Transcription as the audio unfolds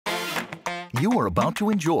You are about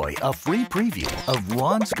to enjoy a free preview of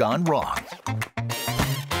Ron's Gone Wrong.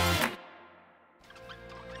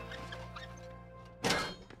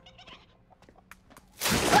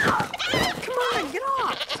 Come on, get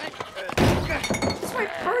off! It's my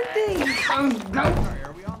birthday! Sorry,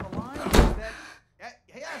 are we on the line?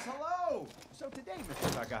 Yes, hello! So today,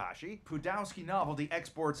 Mr. Takahashi, Pudowski Novelty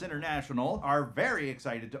Exports International are very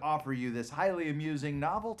excited to offer you this highly amusing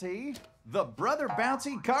novelty, the Brother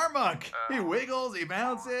Bouncy Car Monk. He wiggles, he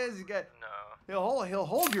bounces, he'll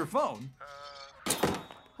hold your phone.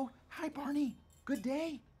 Oh, hi Barney. Good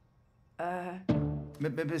day.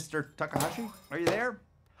 Mr. Takahashi, are you there?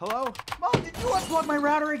 Hello? Mom, did you unplug my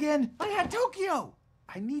router again? I had Tokyo.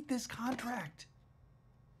 I need this contract.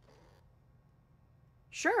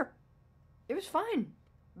 Sure. It was fine.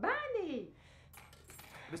 Bunny!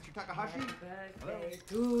 Mr. Takahashi? Happy birthday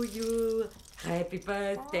to you. Happy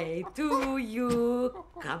birthday to you.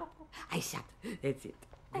 Come. I shut. That's it.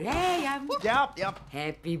 Graham. Yep.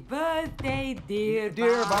 Happy birthday,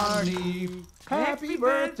 dear Barney. Happy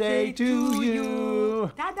birthday to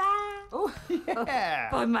you. Ta-da! Oh, Yeah.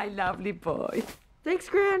 for my lovely boy. Thanks,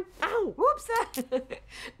 Gran. Ow, whoops.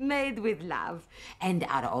 Made with love. And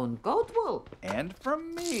our own goat wool. And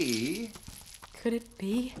from me. Could it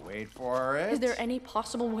be? Wait for it. Is there any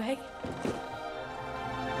possible way?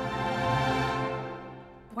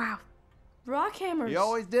 Wow. Rock hammers. You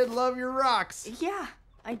always did love your rocks. Yeah,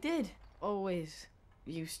 I did. Always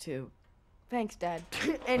used to. Thanks, Dad.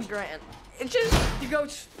 And Grant. It's just the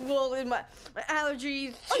goat's wool and my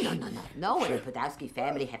allergies. Oh, no. No one in the Podolsky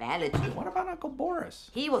family have allergies. What about Uncle Boris?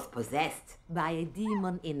 He was possessed by a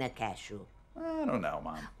demon in a cashew. I don't know,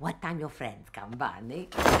 Mom. What time your friends come, Barney?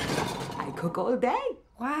 I cook all day.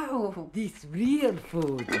 Wow. This real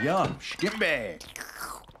food. Yum, skimby.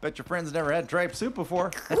 Bet your friends never had tripe soup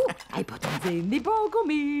before. Ooh, I put on the nibogo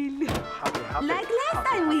meal. Like last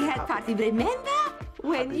time we had party, remember?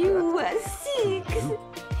 When you were sick.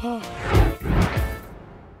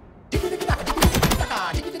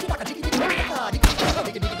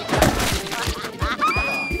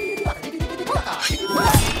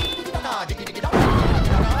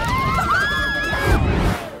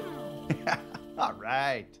 All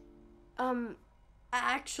right.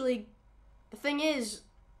 Actually, the thing is,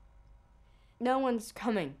 no one's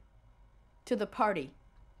coming to the party.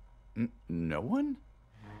 No one?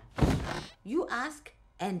 You ask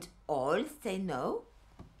and all say no?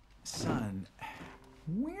 Son,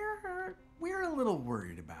 we're a little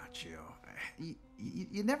worried about you.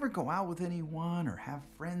 You never go out with anyone or have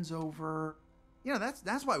friends over. You know,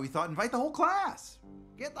 that's why we thought invite the whole class.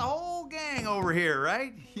 Get the whole gang over here,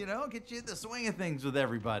 right? You know, get you in the swing of things with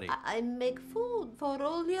everybody. I make food for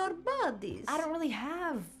all your buddies. I don't really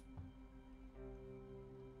have.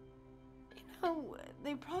 You know,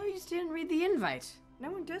 they probably just didn't read the invite.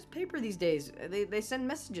 No one does paper these days. They send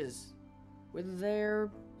messages. With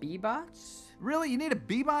their B-bots? Really? You need a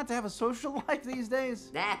B-bot to have a social life these days?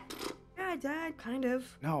 That. Yeah, Dad, kind of.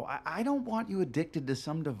 No, I don't want you addicted to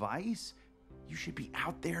some device. You should be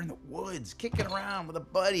out there in the woods, kicking around with a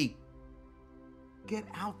buddy. Get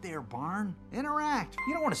out there, Barn. Interact.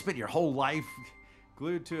 You don't want to spend your whole life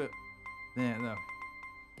glued to it. Yeah, no.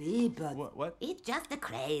 B-bots. What? It's just a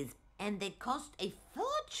craze. And they cost a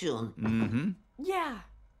fortune. Mm-hmm. Yeah.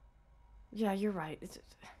 Yeah, you're right. It's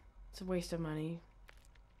a waste of money.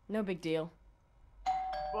 No big deal.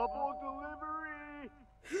 Bubble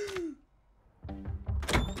delivery!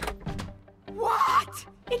 What?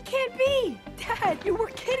 It can't be! Dad, you were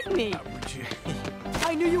kidding me!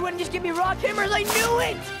 I knew you wouldn't just give me rock hammers, I knew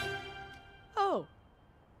it! Oh.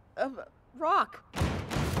 Rock.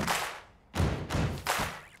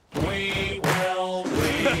 We will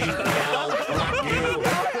rock you.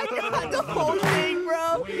 The whole thing,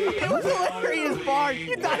 bro! It was hilarious, Bart!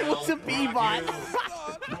 You thought it was a B-bot!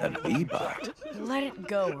 A B-bot? Let it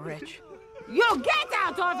go, Rich. You get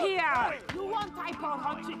out of here! You want I pour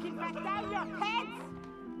hot chicken back down your heads?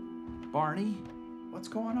 Barney, what's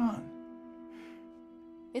going on?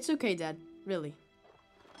 It's okay, Dad. Really.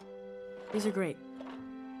 These are great.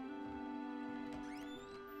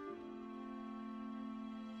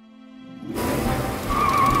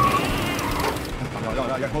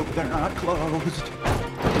 I hope they're not closed.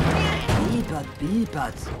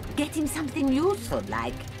 B-bots. Get him something useful,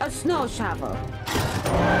 like a snow shovel.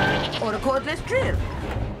 Or a cordless drill.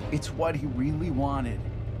 It's what he really wanted.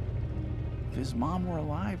 If his mom were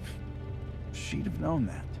alive, she'd have known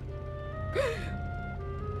that.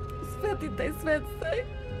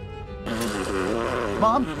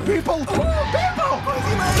 Mom, people! People!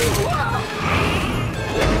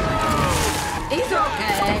 It's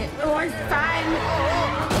okay. It was fine.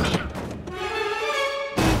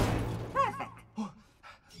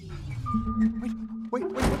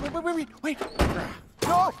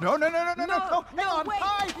 No, no, no, no, no, no, no. Hang on. wait,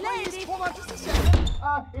 Hi, please. lady. Hold on just a second.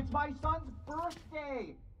 It's my son's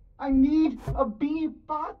birthday. I need a bee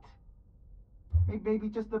butt. Maybe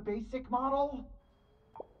just the basic model?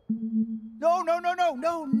 No, no, no, no,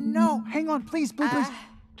 no, no. Hang on, please, please.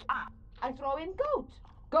 I throw in goat.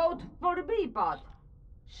 Goat for the bee pot.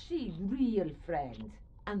 She real friend.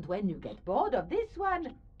 And when you get bored of this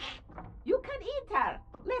one, you can eat her.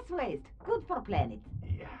 Less waste. Good for planet.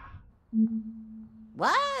 Yeah.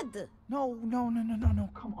 What? No, no, no, no, no, no.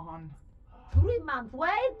 Come on. 3 months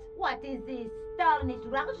wait? What is this? Tarnished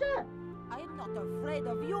Russia? I am not afraid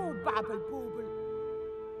of you, Babble Booble.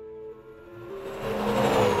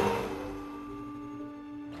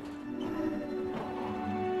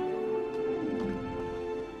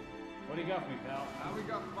 What do you got for me, pal? We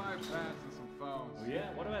got 5 pads and some phones. Oh,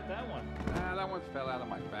 yeah? What about that one? That one fell out of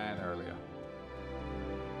my van earlier.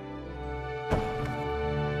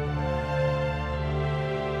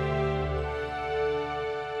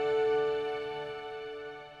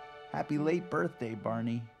 Happy late birthday,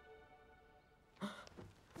 Barney.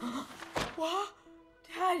 What?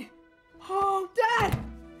 Dad! Oh, Dad!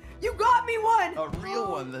 You got me one! A real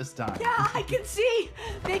one this time. Yeah, I can see!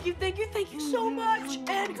 Thank you so much!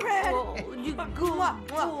 And Gran! Oh, you good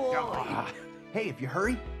boy. Hey, if you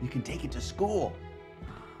hurry, you can take it to school.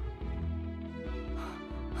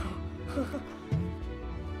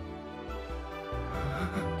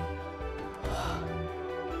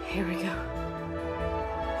 Here we go.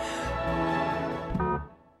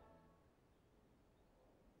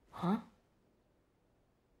 Huh?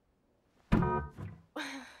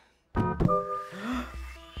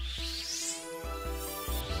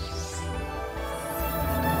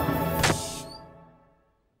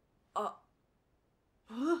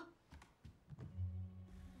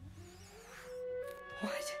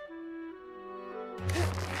 What?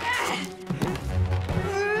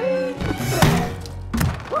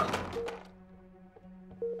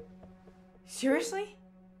 Seriously?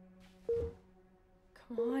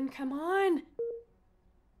 Come on.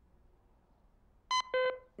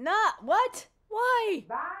 Nah, what? Why?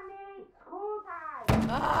 Barney, school time.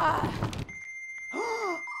 Ah!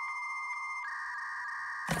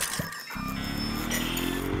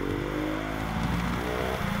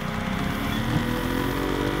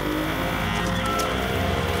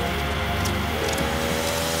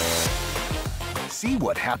 See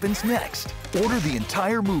what happens next. Order the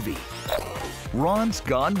entire movie. Ron's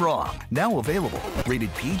Gone Wrong. Now available.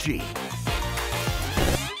 Rated PG.